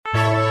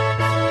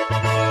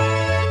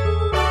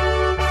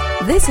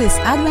This is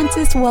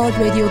Adventist World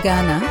Radio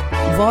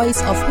Ghana,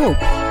 Voice of Hope.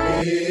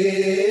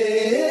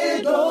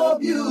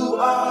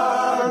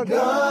 AWR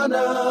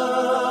Ghana,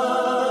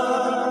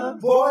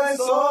 Voice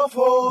of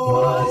Hope.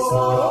 Voice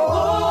of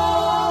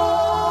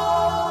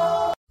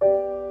Hope.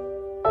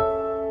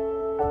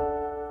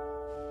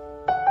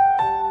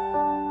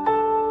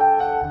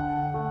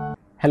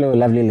 Hello,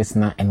 lovely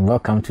listener, and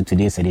welcome to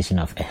today's edition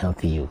of A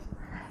Healthy You.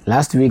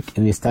 Last week,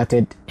 we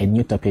started a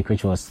new topic,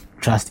 which was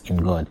trust in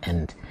God,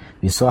 and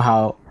we saw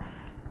how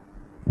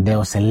there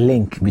was a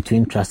link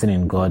between trusting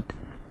in God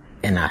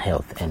and our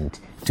health. And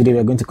today,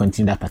 we're going to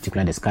continue that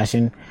particular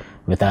discussion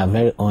with our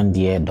very own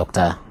dear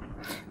Dr.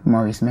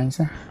 Maurice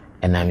Mensah.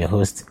 And I'm your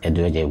host,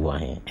 Eduardo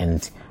Buahi.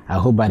 And I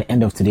hope by the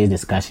end of today's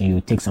discussion, you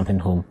take something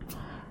home,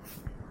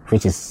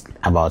 which is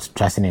about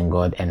trusting in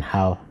God and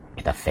how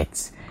it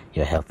affects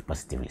your health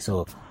positively.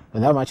 So,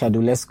 without much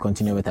ado, let's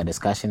continue with our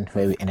discussion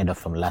where we ended up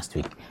from last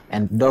week.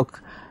 And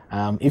Doc,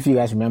 if you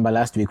guys remember,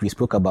 last week we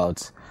spoke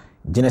about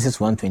Genesis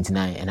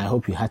 1:29, and I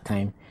hope you had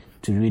time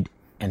to read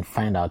and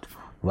find out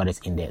what is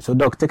in there. So,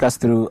 Doc, take us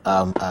through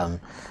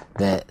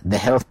the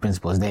health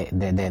principles,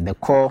 the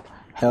core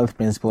health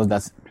principles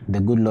that the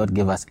good Lord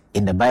gave us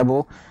in the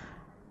Bible,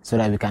 so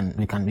that we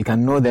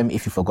can know them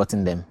if you've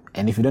forgotten them,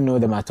 and if you don't know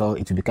them at all,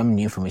 it will become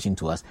new information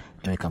to us,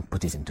 and we can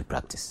put it into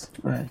practice.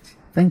 Right.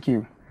 Thank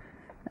you.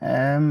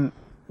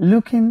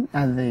 Looking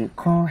at the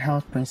core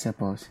health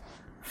principles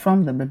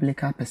from the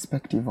biblical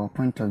perspective or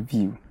point of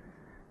view,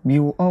 we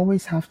will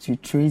always have to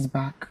trace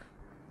back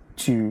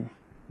to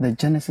the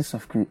genesis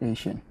of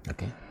creation.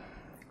 Okay.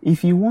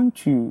 If you want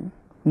to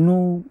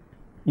know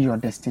your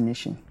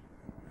destination,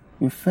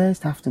 you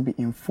first have to be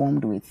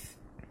informed with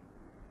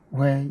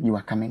where you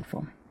are coming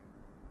from.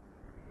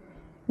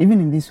 Even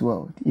in this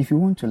world, if you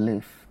want to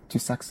live to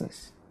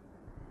success,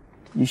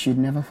 you should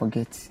never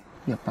forget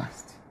your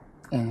past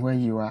and where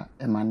you are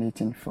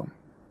emanating from.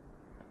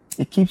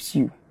 It keeps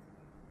you,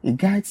 it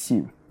guides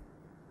you,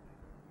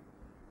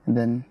 and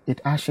then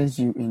it ushers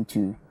you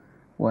into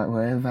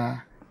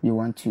wherever you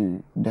want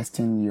to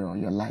destine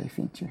your life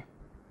into.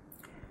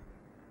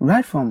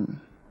 Right from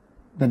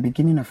the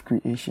beginning of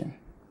creation,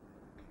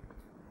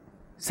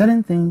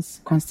 certain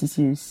things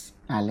constitute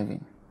our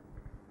living.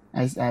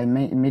 I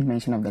made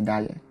mention of the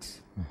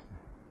diet.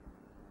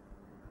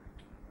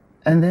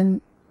 And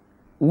then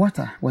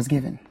water was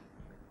given.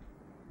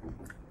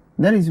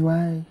 That is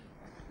why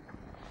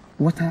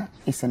water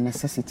is a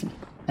necessity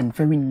and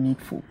very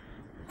needful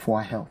for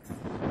our health.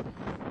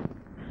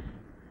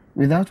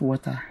 Without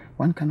water,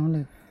 one cannot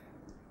live.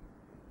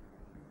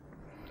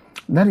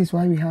 That is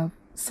why we have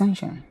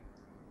sunshine.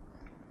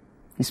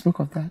 We spoke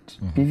of that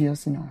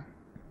previously.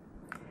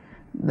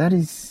 That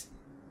is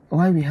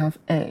why we have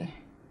air.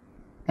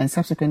 And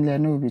subsequently, I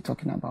know we'll be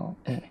talking about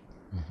air.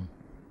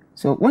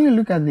 So when you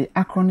look at the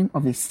acronym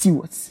of the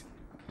stewards,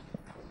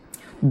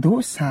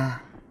 those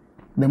are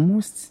the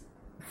most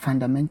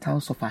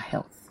fundamentals of our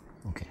health.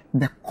 Okay.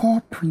 The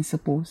core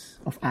principles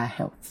of our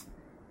health.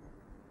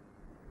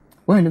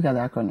 When you look at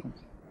the acronym,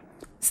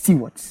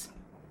 stewards,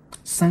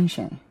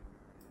 sunshine,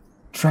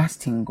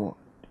 trust in God,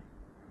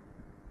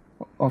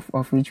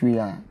 of which we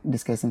are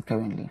discussing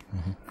currently.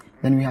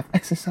 Then we have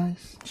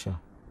exercise. Sure.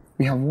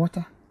 We have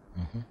water.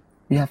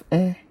 We have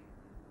air.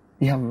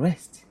 We have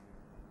rest.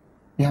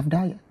 We have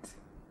diet.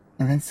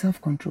 And then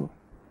self-control.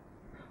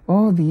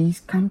 All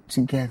these come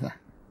together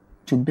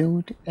to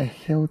build a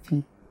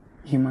healthy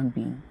human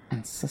being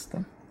and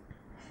system.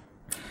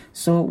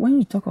 So when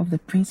you talk of the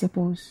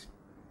principles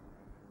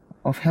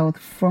of health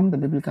from the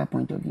biblical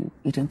point of view,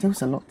 it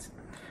entails a lot.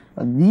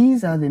 But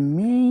these are the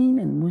main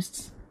and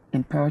most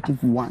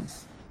imperative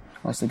ones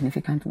or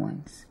significant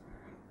ones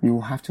we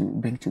will have to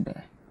bring to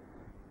bear.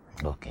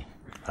 Okay.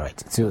 All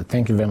right. So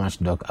thank you very much,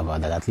 Doc,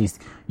 about that. At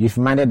least you've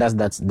reminded us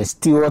that the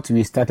steward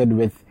we started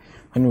with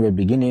when we were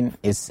beginning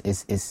is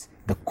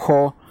the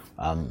core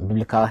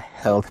biblical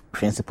health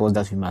principles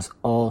that we must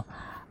all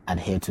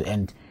adhere to.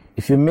 And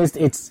if you missed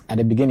it at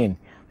the beginning,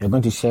 we're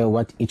going to share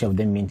what each of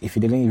them means. If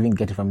you didn't even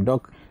get it from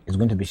Doc, it's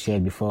going to be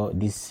shared before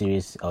this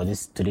series or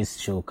today's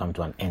show come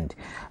to an end.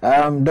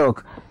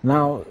 Doc,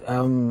 now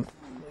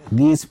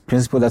these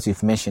principles that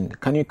you've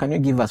mentioned, can you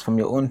give us from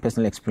your own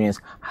personal experience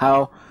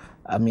how,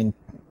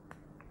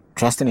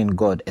 trusting in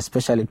God,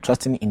 especially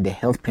trusting in the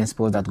health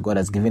principles that God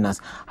has given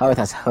us, how it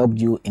has helped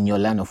you in your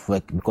line of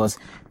work? Because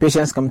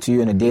patients come to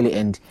you on a daily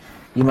and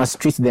you must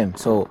treat them.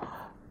 So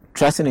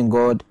trusting in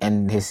God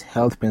and His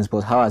health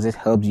principles, how has it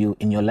helped you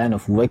in your line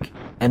of work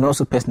and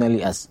also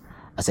personally as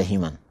a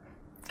human?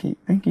 Okay,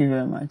 thank you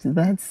very much.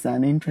 That's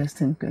an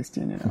interesting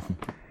question.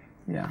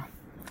 Yeah.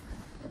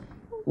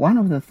 One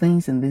of the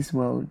things in this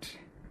world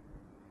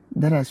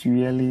that has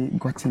really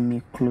gotten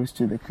me close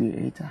to the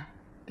Creator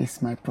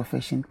is my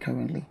profession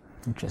currently.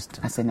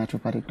 Interesting. As a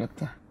naturopathic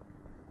doctor.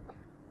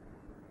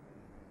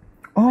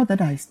 All that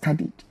I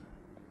studied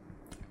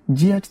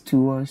geared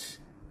towards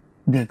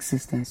the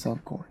existence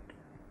of God.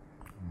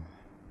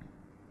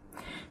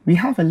 We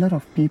have a lot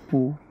of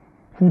people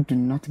who do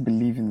not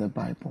believe in the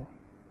Bible.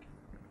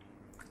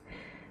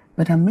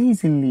 But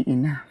amazingly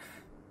enough,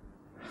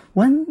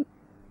 when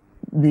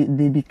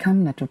they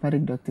become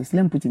naturopathic doctors,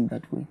 let me put it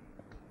that way.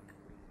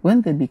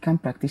 When they become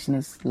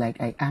practitioners like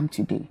I am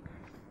today,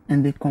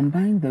 and they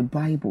combine the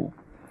Bible,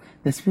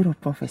 the spirit of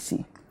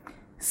prophecy,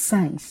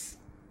 science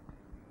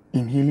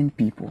in healing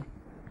people,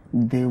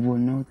 they will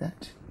know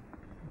that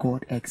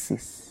God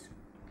exists.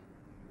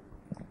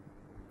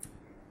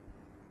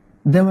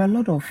 There were a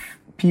lot of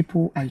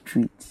people I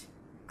treat,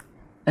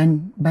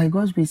 and by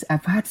God's grace,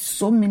 I've had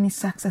so many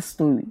success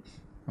stories.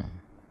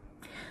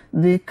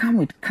 They come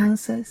with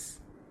cancers,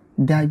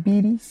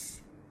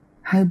 diabetes,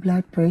 high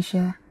blood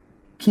pressure,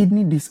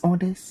 kidney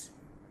disorders,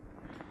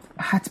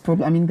 heart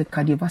problem, the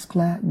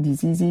cardiovascular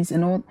diseases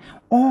and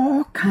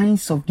all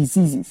kinds of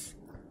diseases.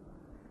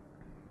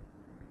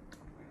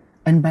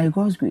 And by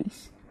God's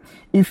grace,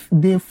 if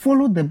they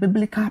follow the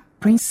biblical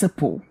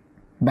principle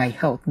by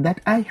health that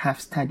I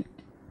have studied,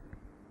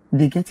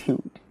 they get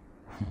healed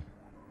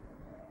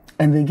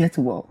and they get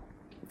well.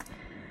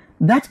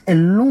 That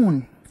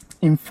alone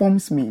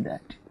informs me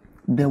that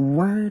the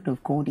word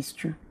of God is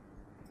true.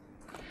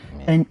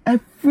 Amen. And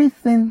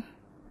everything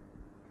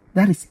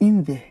that is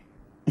in there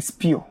is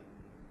pure.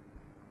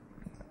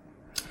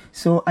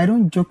 So I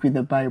don't joke with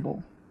the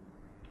Bible.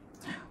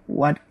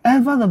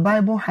 Whatever the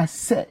Bible has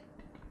said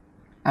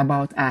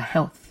about our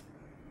health,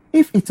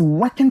 if it's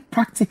working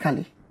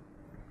practically,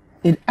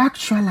 it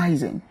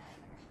actualizing,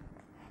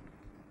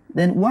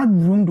 then what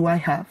room do I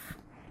have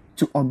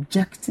to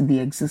object the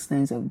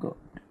existence of God?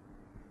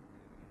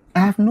 I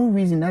have no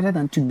reason other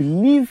than to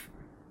believe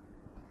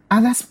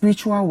other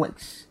spiritual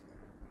words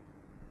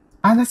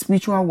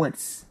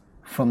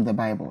from the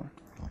Bible.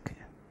 Okay.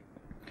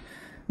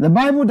 The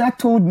Bible that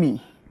told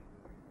me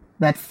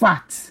that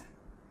fats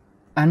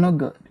are not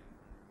good.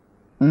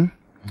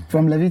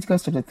 From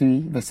Leviticus chapter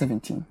 3, verse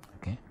 17.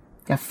 Okay.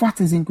 That fat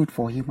isn't good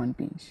for human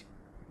beings.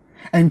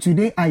 And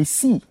today I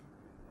see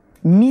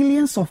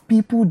millions of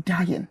people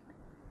dying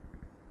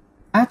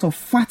out of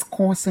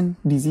fat-causing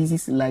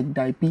diseases like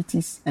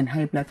diabetes and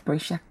high blood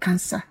pressure,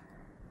 cancer,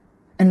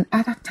 and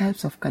other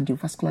types of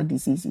cardiovascular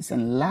diseases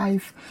and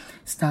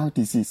lifestyle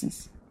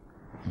diseases.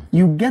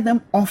 You get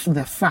them off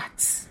the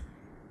fats,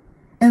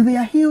 and they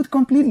are healed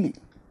completely.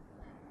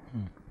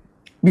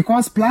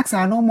 Because plaques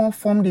are no more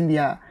formed in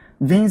their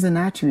veins and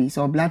arteries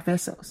or blood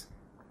vessels.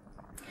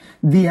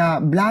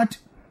 Their blood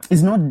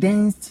is not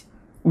dense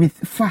with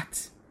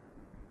fat.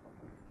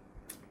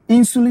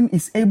 Insulin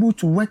is able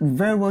to work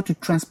very well to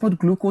transport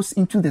glucose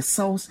into the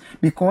cells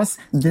because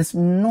there's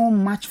no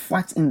much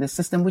fat in the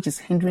system which is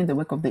hindering the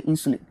work of the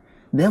insulin.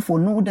 Therefore,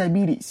 no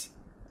diabetes.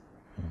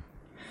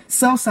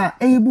 Cells are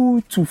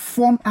able to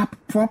form up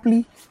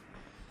properly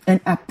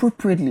and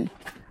appropriately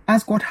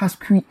as God has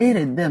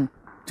created them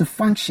to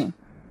function.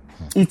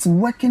 It's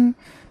working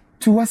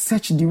towards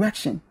such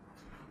direction.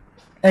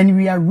 And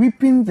we are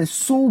reaping the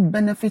sole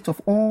benefit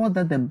of all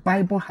that the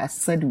Bible has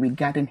said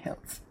regarding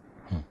health.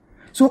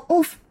 So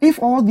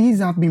if all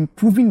these have been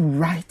proven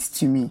right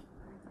to me,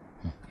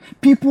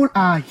 people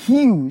are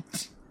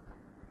healed.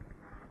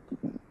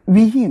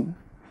 We heal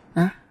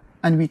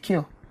and we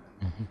cure.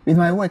 With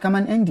my work, I'm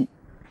an ND.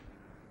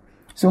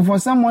 So for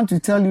someone to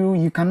tell you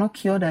you cannot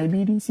cure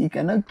diabetes, you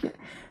cannot cure...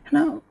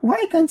 Now,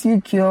 why can't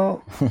you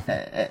cure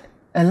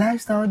a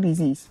lifestyle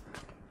disease?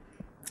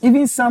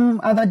 Even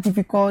some other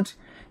difficult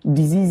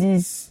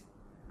diseases,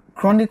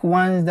 chronic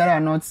ones that are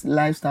not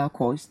lifestyle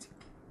caused,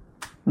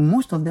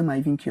 most of them are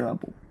even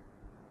curable.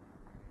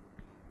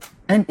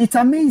 And it's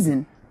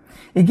amazing.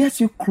 It gets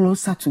you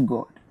closer to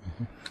God.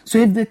 So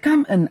if they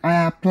come and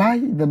I apply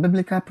the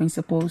biblical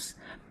principles,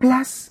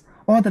 plus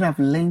all that I've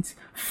learned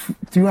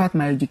throughout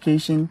my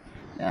education,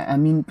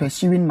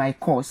 pursuing my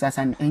course as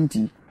an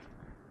ND,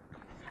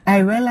 I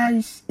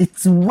realize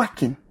it's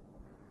working.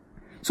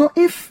 So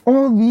if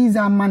all these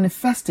are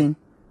manifesting,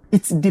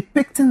 it's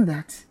depicting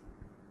that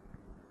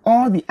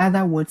all the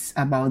other words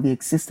about the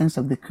existence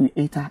of the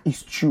Creator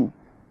is true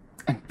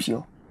and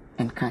pure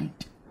and kind.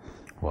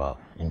 Wow,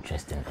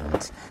 interesting.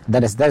 And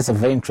that is a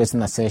very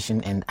interesting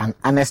assertion and an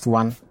honest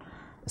one,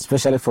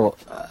 especially for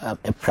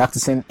a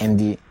practicing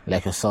ND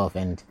like yourself.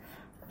 And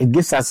it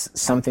gives us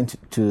something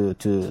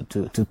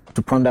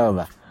to ponder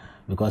over.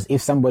 Because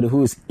if somebody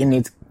who is in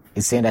it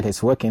is saying that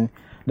it's working,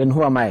 then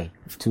who am I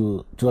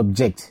to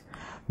object?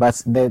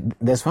 But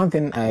there's one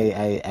thing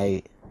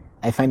I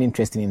find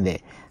interesting in there.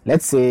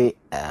 Let's say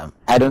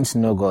I don't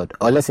know God,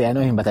 or let's say I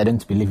know Him but I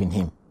don't believe in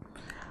Him,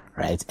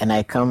 right? And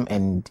I come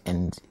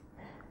and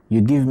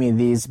you give me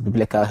these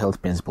biblical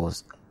health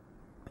principles,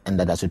 and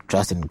that I should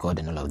trust in God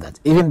and all of that.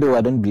 Even though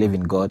I don't believe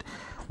in God,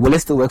 will it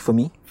still work for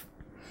me?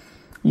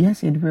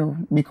 Yes, it will,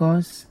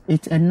 because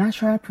it's a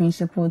natural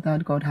principle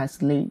that God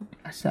has laid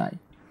aside.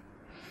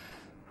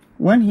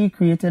 When He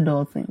created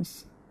all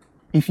things,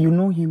 if you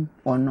know Him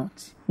or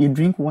not, you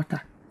drink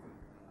water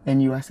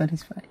and you are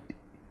satisfied.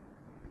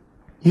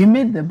 He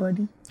made the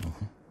body.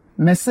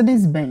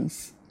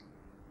 Mercedes-Benz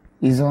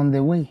is on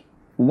the way,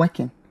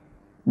 working.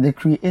 The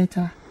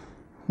Creator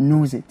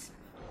knows it.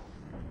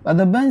 But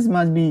the Benz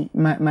might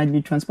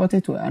be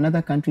transported to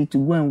another country to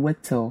go and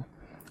work till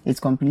it's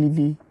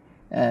completely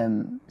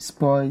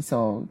spoils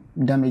or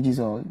damages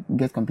or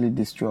get completely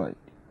destroyed,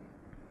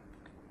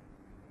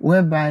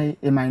 whereby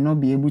it might not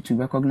be able to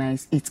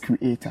recognize its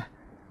creator,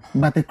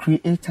 but the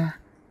creator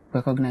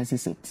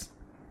recognizes it.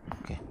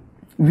 Okay.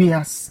 We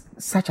are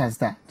such as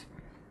that.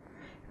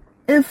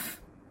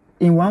 If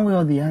in one way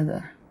or the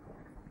other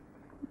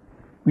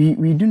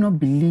we do not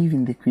believe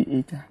in the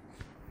creator,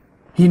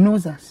 he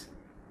knows us,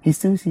 he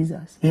still sees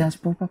us, he has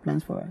proper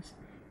plans for us.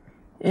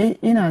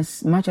 In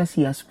as much as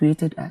he has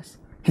created us,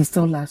 he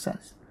still loves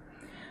us.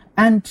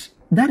 And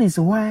that is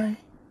why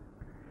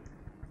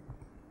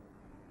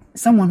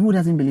someone who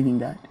doesn't believe in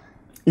that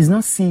is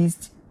not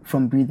ceased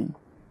from breathing,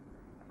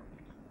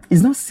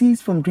 is not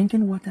ceased from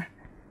drinking water,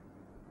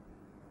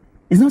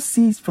 is not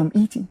ceased from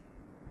eating.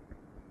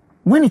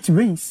 When it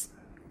rains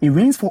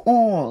for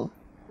all.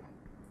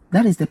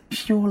 That is the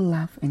pure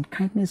love and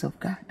kindness of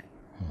God,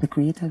 the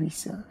Creator we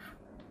serve.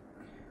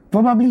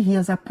 Probably he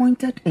has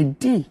appointed a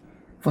day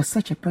for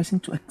such a person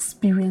to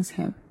experience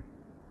him.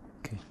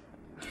 Okay.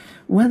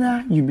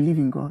 Whether you believe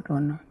in God or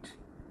not,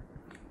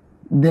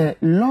 the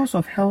laws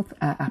of health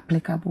are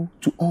applicable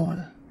to all.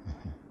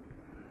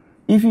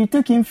 If you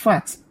take in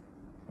facts,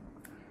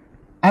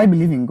 I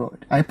believe in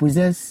God, I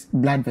possess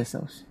blood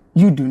vessels.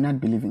 You do not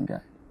believe in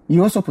God.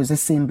 You also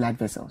possess same blood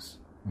vessels.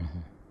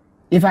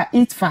 If I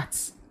eat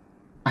fats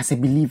as a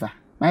believer,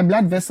 my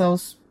blood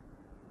vessels,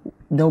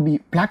 there will be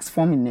plaques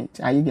forming in it.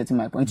 Are you getting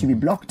my point? It will be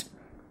blocked.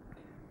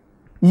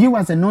 You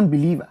as a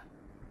non-believer,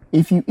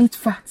 if you eat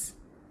fats,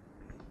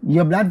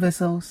 your blood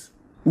vessels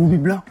will be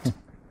blocked.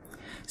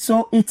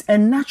 So it's a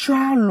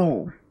natural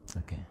law,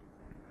 Okay.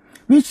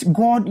 which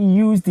God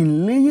used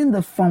in laying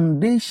the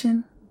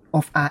foundation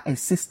of our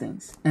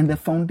existence and the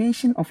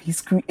foundation of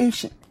his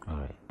creation. All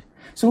right.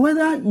 So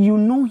whether you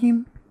know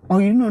him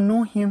or you don't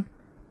know him,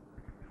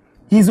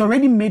 he's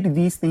already made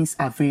these things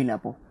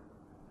available.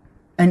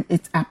 And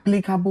it's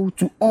applicable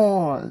to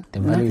all. The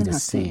value is Nothing the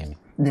has same. changed.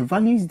 The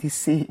value is the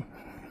same.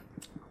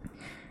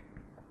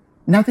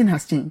 Nothing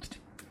has changed.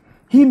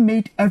 He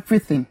made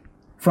everything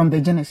from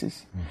the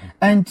Genesis.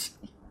 And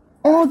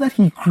all that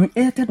he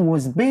created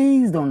was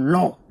based on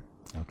law.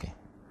 Okay.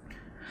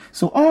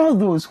 So all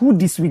those who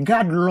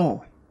disregard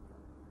law,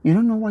 you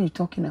don't know what you're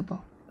talking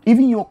about.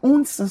 Even your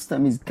own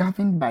system is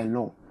governed by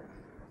law.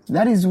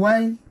 That is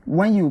why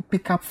when you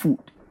pick up food,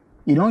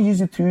 you don't use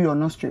it through your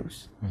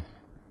nostrils.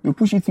 You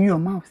push it through your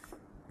mouth.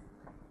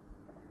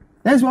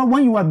 That's why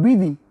when you are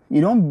breathing,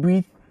 you don't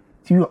breathe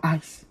through your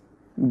eyes.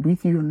 You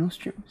breathe through your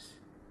nostrils.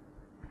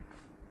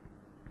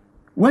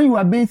 When you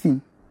are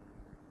bathing,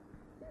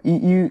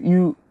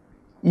 you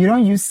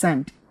don't use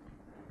sand.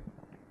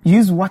 You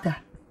use water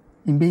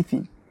in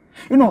bathing.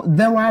 You know,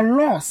 there are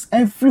laws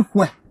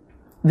everywhere.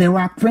 There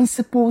are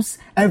principles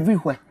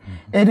everywhere.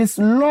 It is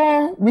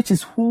law which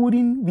is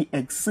holding the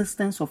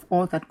existence of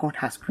all that God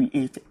has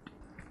created.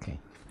 Okay.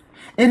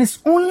 It is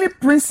only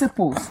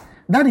principles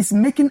that is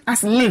making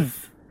us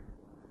live.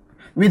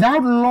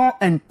 Without law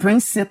and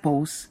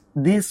principles,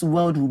 this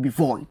world will be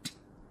void.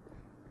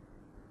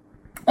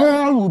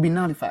 All will be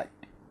nullified.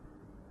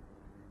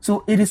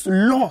 So it is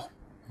law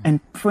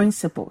and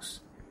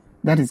principles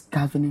that is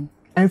governing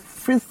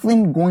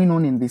everything going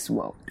on in this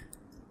world.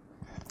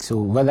 So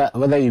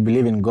whether you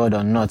believe in God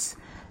or not,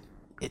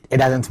 it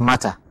doesn't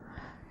matter.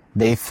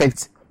 The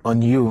effects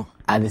on you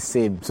are the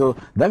same. So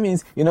that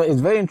means,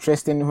 it's very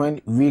interesting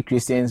when we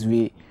Christians,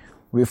 we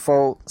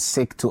fall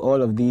sick to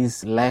all of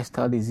these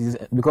lifestyle diseases,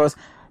 because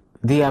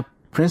they are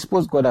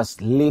principles God has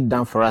laid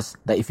down for us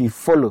that if we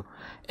follow,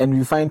 and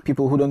we find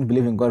people who don't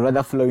believe in God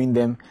rather following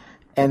them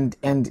and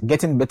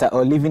getting better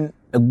or living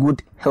a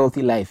good,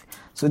 healthy life.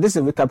 So this is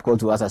a wake-up call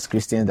to us as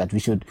Christians that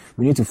we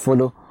need to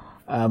follow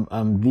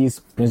these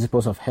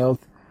principles of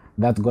health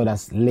that God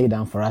has laid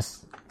down for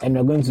us, and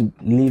we're going to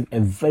live a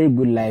very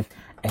good life,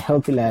 a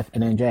healthy life,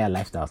 and enjoy our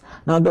lifestyles.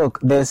 Now, Doc,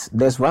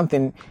 there's one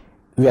thing.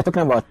 We are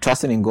talking about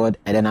trusting in God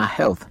and then our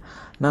health.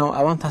 Now,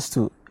 I want us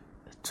to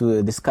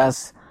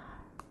discuss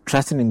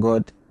trusting in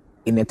God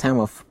in a time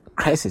of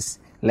crisis,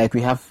 like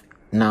we have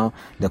now,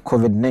 the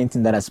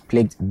COVID-19 that has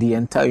plagued the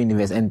entire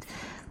universe, and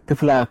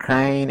people are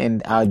crying,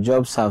 and our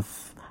jobs are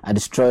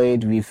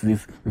destroyed.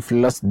 We've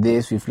lost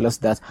this, we've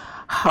lost that.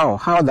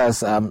 How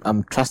does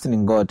trusting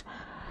in God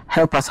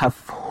help us have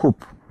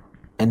hope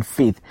and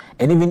faith?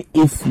 And even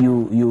if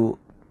you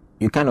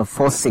kind of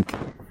fall sick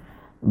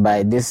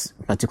by this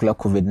particular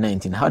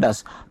COVID-19, how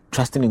does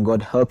trusting in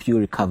God help you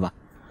recover?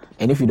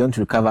 And if you don't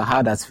recover,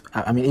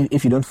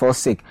 if you don't fall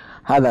sick,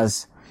 how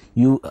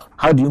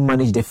do you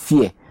manage the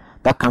fear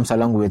that comes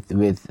along with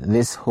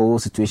this whole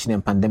situation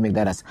and pandemic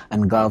that has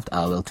engulfed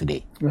our world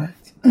today? Right.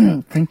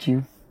 Thank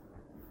you.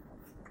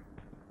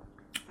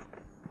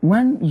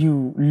 When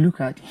you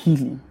look at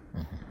healing,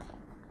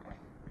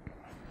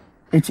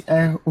 it's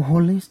a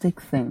holistic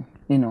thing,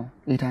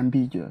 it's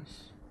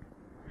ambiguous.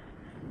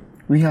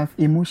 We have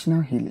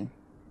emotional healing,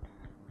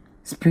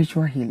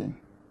 spiritual healing,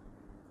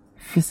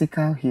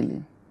 physical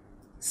healing,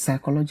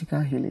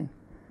 psychological healing,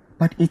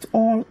 but it's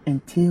all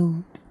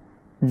entailed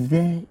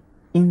there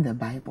in the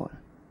Bible.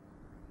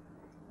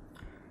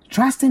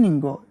 Trusting in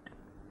God,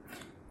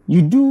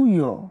 You do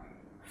your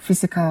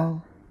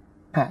physical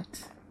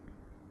part.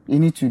 You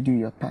need to do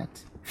your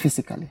part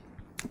physically.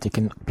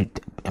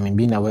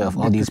 Being aware of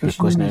all these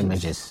precautionary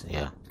measures.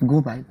 Yeah. Go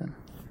by them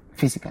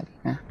physically.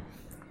 Yeah?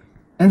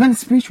 And then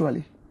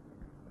spiritually,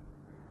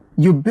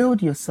 you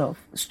build yourself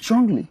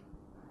strongly.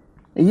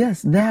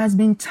 Yes, there has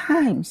been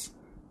times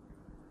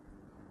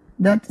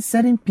that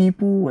certain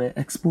people were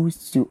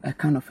exposed to a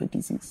kind of a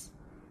disease,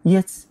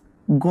 yet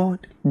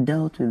God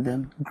dealt with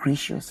them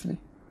graciously.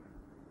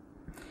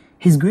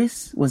 His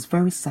grace was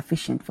very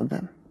sufficient for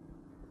them.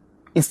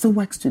 It still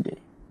works today.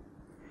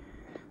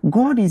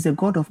 God is a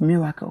God of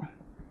miracle,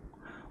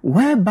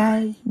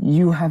 whereby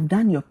you have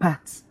done your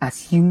part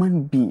as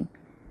human being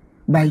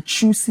by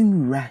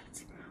choosing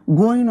right,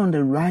 going on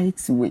the right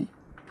way,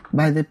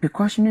 by the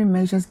precautionary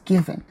measures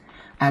given,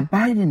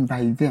 abiding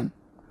by them,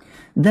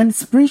 then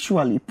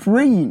spiritually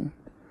praying,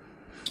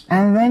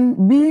 and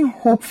then being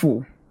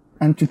hopeful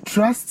and to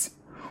trust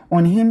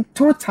on Him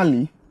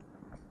totally,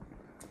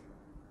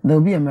 there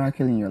will be a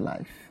miracle in your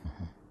life.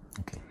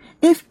 Okay.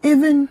 If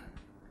even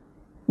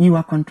you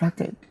have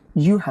contracted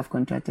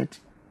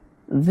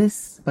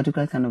this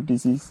particular kind of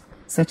disease,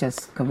 such as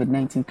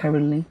COVID-19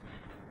 currently,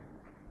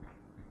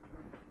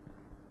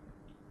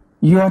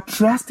 your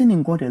trusting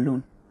in God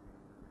alone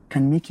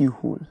can make you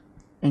whole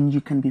and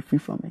you can be free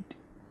from it.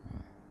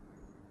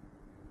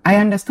 I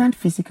understand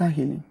physical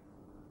healing.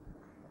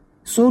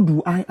 So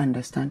do I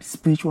understand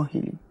spiritual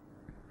healing.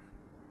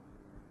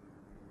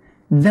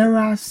 There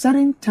are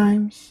certain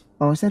times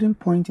or certain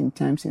points in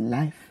times in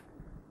life,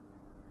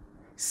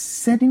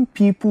 certain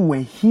people were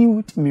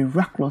healed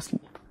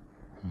miraculously.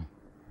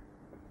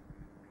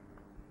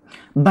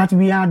 But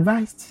we are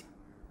advised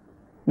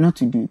not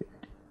to do that.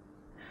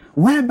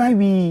 Whereby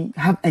we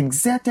have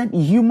exerted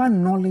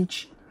human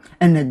knowledge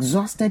and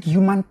exhausted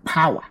human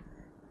power,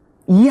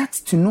 yet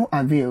to no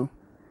avail.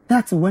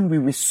 That's when we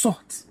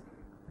resort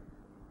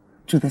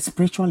to the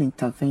spiritual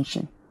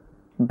intervention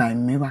by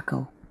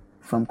miracle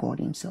from God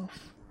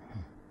Himself.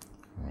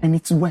 And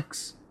it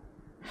works.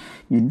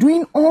 You're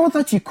doing all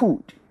that you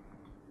could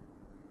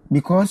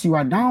because you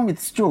are down with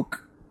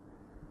stroke.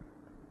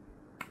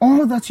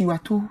 All that you are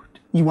told,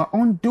 you are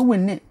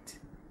undoing it.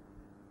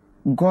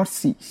 God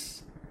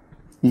sees.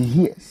 He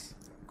hears.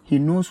 He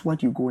knows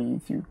what you're going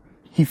through.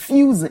 He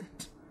feels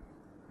it.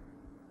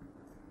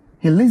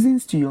 He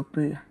listens to your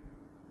prayer.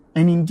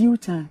 And in due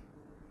time,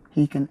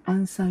 He can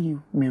answer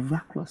you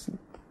miraculously.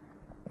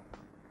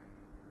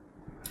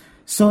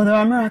 So there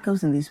are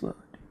miracles in this world.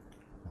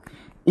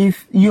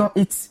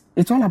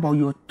 It's all about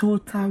your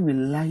total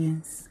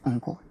reliance on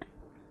God.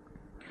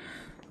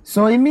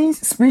 So it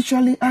means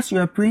spiritually, as you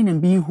are praying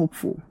and being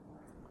hopeful,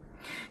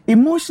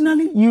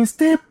 emotionally, you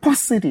stay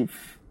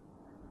positive.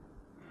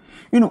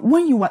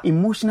 When you are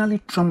emotionally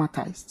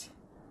traumatized,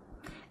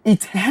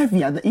 it's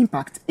heavier, the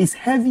impact is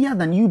heavier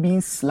than you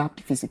being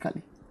slapped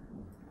physically.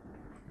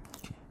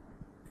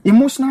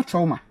 Emotional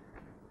trauma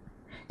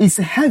is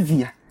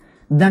heavier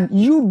than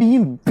you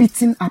being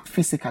beaten up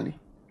physically.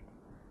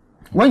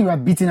 When you are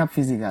beaten up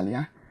physically,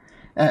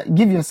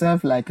 give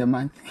yourself like a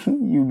month,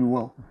 you'll be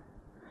well.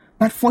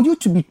 But for you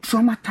to be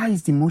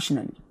traumatized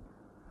emotionally,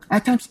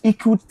 at times it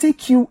could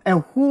take you a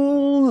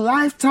whole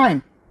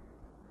lifetime.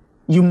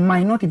 You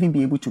might not even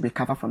be able to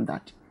recover from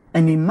that.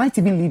 And it might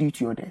even lead you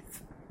to your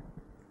death.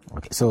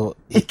 Okay, so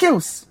it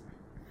kills.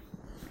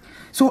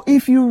 So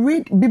if you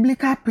read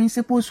biblical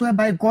principles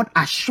whereby God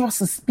assures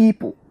His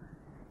people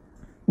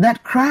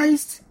that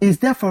Christ is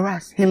there for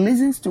us, He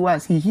listens to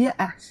us, He hears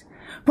us.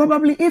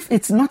 Probably if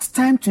it's not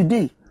time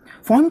today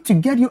for Him to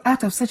get you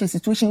out of such a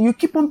situation, you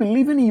keep on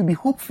believing and you be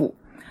hopeful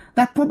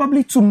that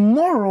probably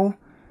tomorrow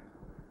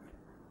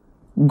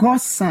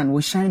God's sun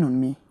will shine on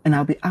me and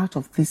I'll be out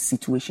of this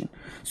situation.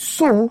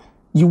 So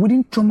you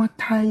wouldn't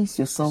traumatize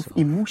yourself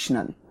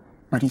emotionally,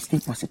 but you stay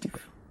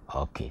positive.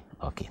 Okay.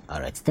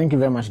 All right. Thank you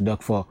very much,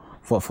 Doc, for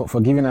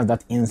giving us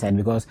that insight,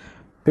 because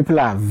people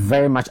are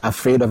very much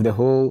afraid of the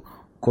whole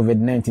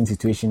COVID-19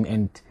 situation.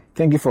 And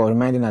thank you for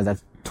reminding us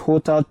that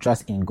total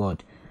trust in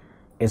God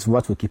is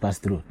what will keep us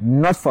through.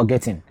 Not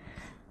forgetting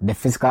the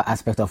physical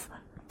aspect of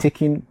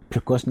taking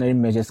precautionary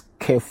measures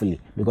carefully,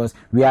 because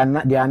they are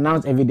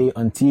announced every day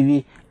on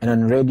TV and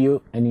on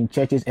radio and in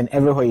churches and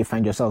everywhere you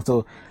find yourself.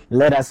 So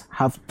let us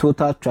have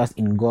total trust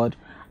in God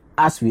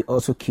as we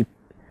also keep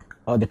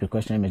all the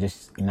precautionary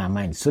measures in our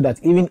minds, so that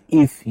even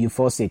if you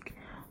fall sick,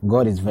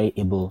 God is very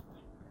able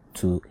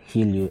to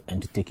heal you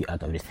and to take you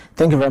out of this.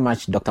 Thank you very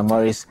much, Dr.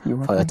 Morris,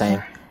 for your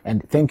time.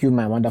 And thank you,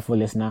 my wonderful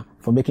listener,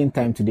 for making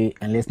time today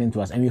and listening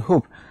to us. And we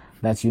hope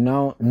that you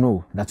now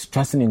know that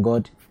trusting in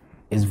God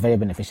is very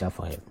beneficial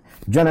for health.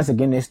 Join us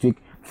again next week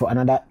for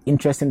another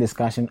interesting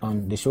discussion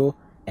on the show,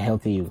 A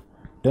Healthy You.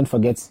 Don't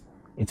forget,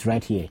 it's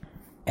right here.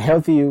 A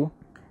healthy you,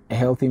 a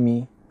healthy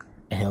me,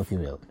 a healthy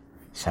world.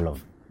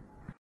 Shalom.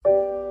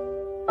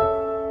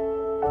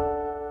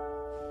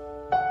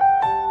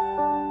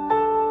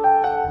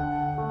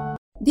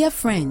 Dear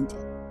friend,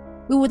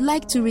 we would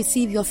like to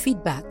receive your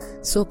feedback,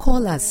 so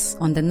call us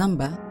on the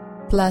number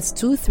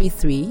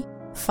 +233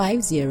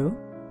 50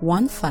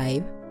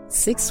 15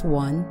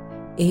 61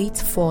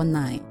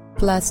 849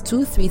 plus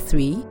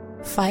 233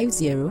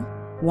 50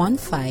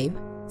 15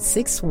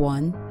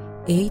 61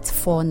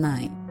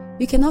 849.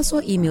 You can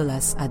also email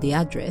us at the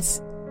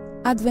address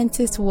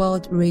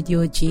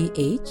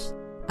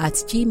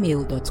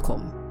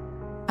adventistworldradiogh@gmail.com.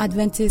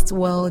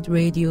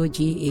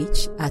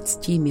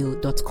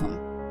 adventistworldradiogh@gmail.com.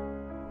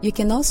 You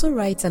can also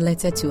write a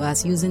letter to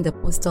us using the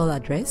postal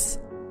address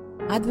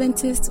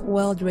Adventist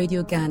World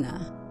Radio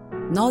Ghana,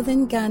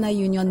 Northern Ghana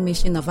Union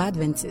Mission of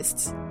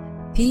Adventists,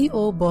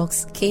 P.O.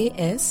 Box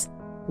KS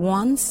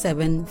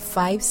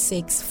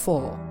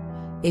 17564,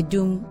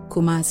 Edum,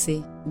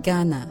 Kumasi,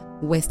 Ghana,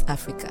 West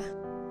Africa.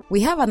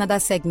 We have another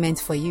segment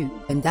for you,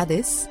 and that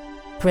is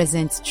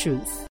Present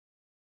Truth.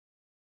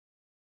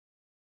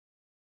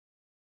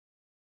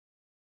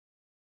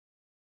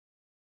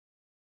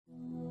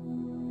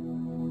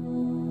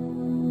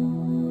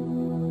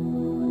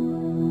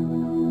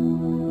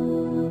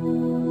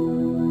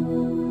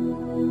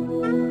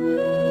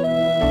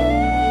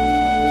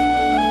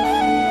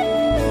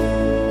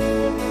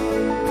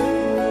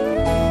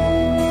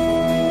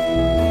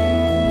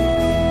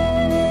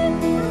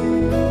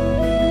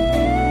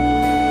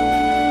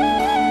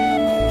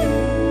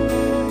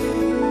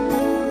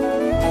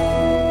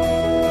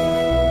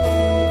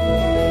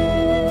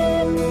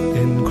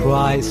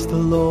 Christ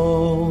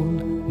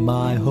alone,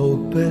 my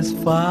hope is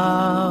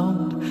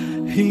found.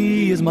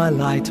 He is my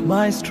light,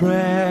 my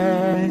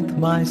strength,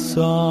 my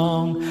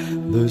song,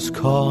 this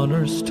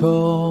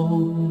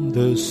cornerstone,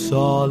 this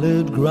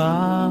solid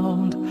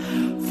ground,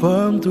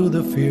 firm through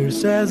the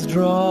fiercest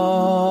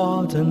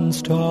drought and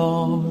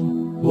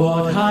storm.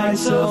 What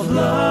heights of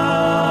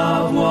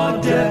love,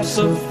 what depths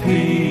of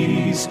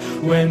peace,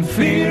 when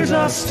fears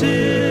are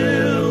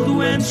stilled,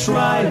 when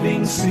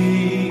striving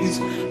cease.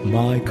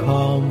 My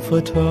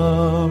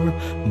comforter,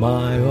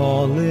 my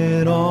all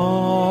in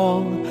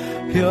all,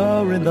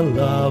 here in the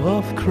love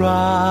of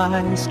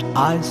Christ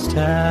I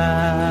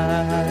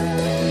stand.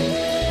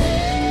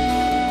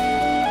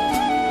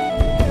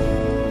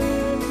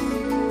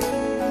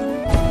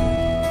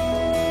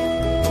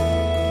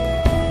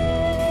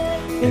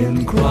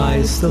 In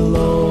Christ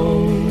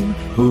alone,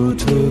 who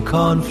took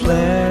on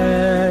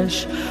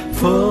flesh,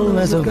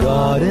 fullness of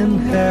God in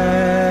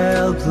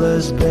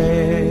helpless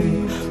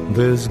babe,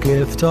 this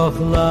gift of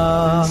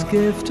love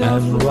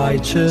and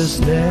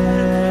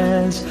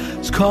righteousness,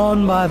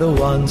 scorned by the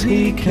ones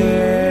he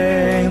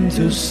came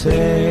to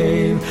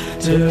save,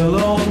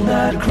 till on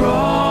that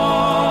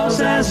cross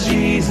as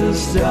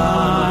Jesus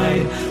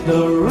died,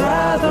 the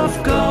wrath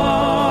of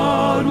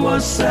God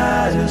was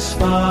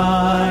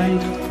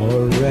satisfied.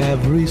 For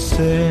every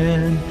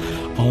sin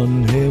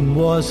on him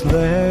was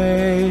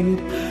laid,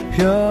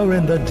 here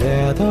in the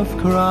death of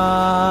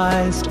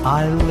Christ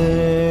I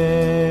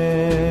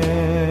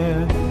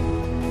live.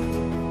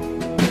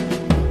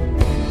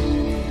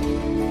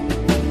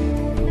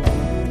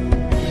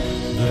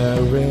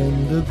 There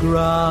in the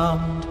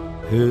ground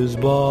his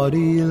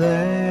body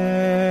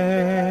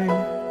lay,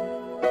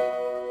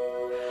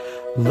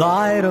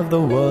 light of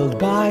the world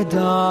by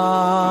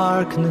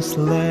darkness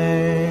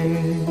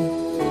slain.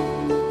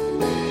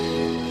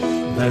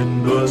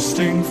 Then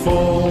bursting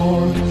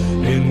forth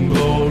in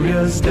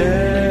glorious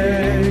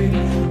day,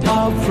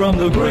 up from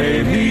the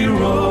grave he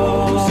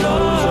rose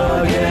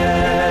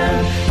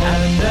again.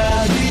 And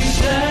as he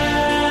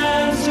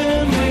stands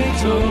in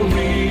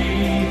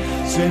victory,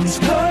 sin's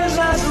curse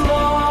has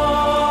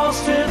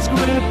lost its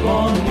grip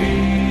on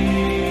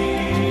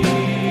me.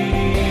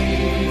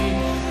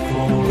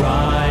 For I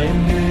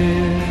am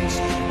his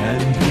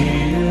and he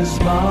is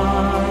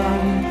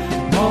mine,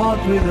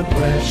 bought with the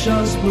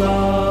precious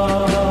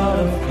blood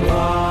of Christ.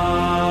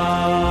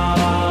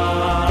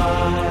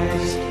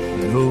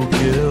 No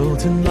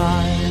guilt in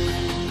life,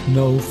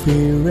 no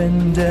fear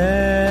in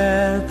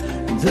death,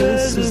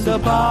 this is the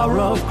power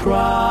of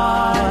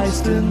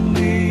Christ in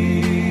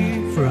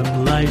me. From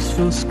life's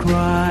first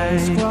cry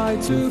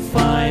to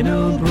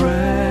final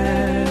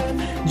breath,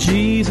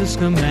 Jesus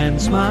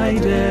commands my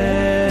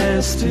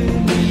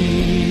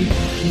destiny.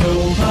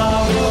 No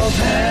power of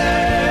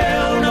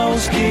hell, no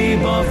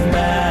scheme of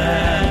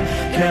man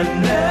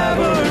can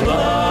never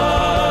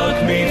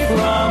pluck me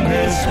from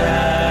his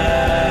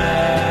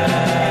hand,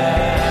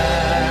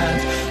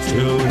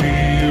 till he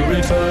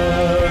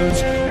returns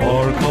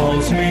or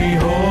calls me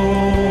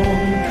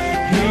home.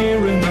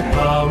 Here in the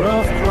power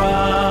of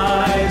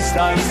Christ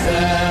I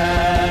stand.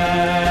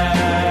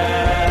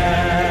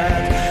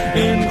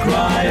 In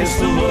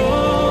Christ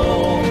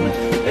alone,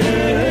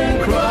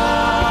 in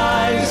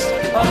Christ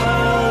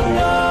alone.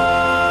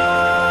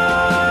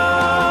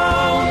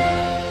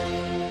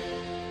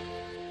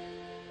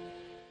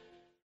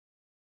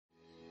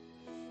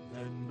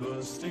 Then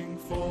bursting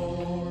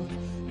forth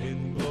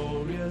in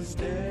glorious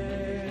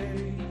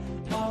day,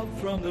 up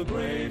from the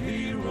grave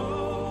he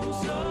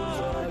rose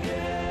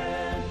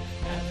again.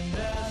 And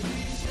as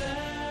he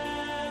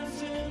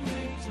stands in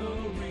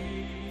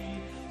victory,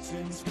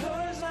 sin's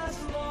curse has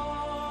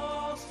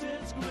lost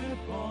its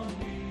grip on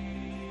me.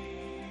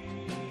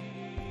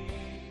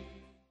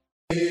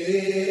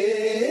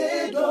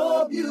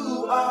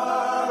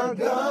 AWR AWR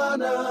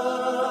Ghana,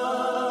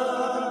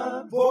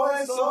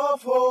 Voice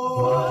of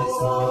Hope.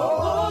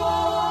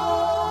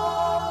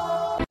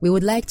 We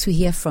would like to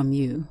hear from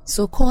you,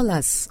 so call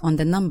us on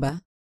the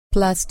number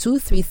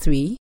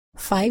 +233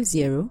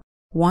 50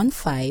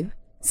 15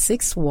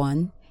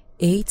 61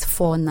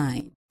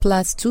 849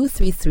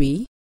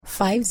 +233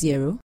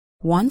 50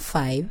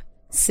 15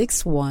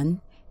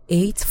 61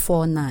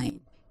 849.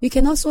 You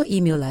can also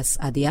email us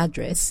at the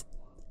address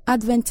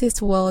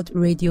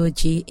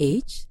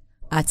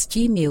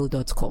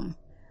adventistworldradiogh@gmail.com.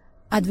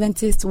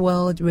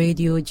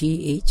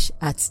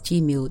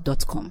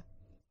 adventistworldradiogh@gmail.com.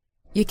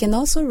 You can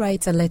also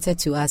write a letter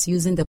to us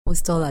using the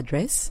postal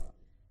address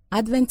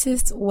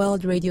Adventist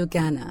World Radio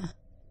Ghana,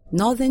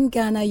 Northern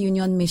Ghana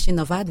Union Mission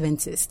of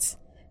Adventists,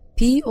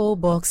 P.O.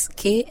 Box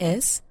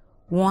KS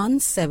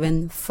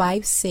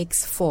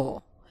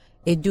 17564,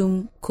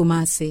 Edum,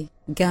 Kumasi,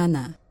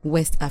 Ghana,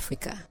 West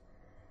Africa.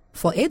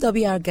 For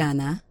AWR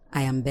Ghana,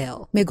 I am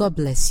Belle. May God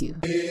bless you.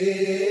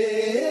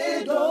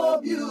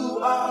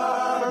 AWR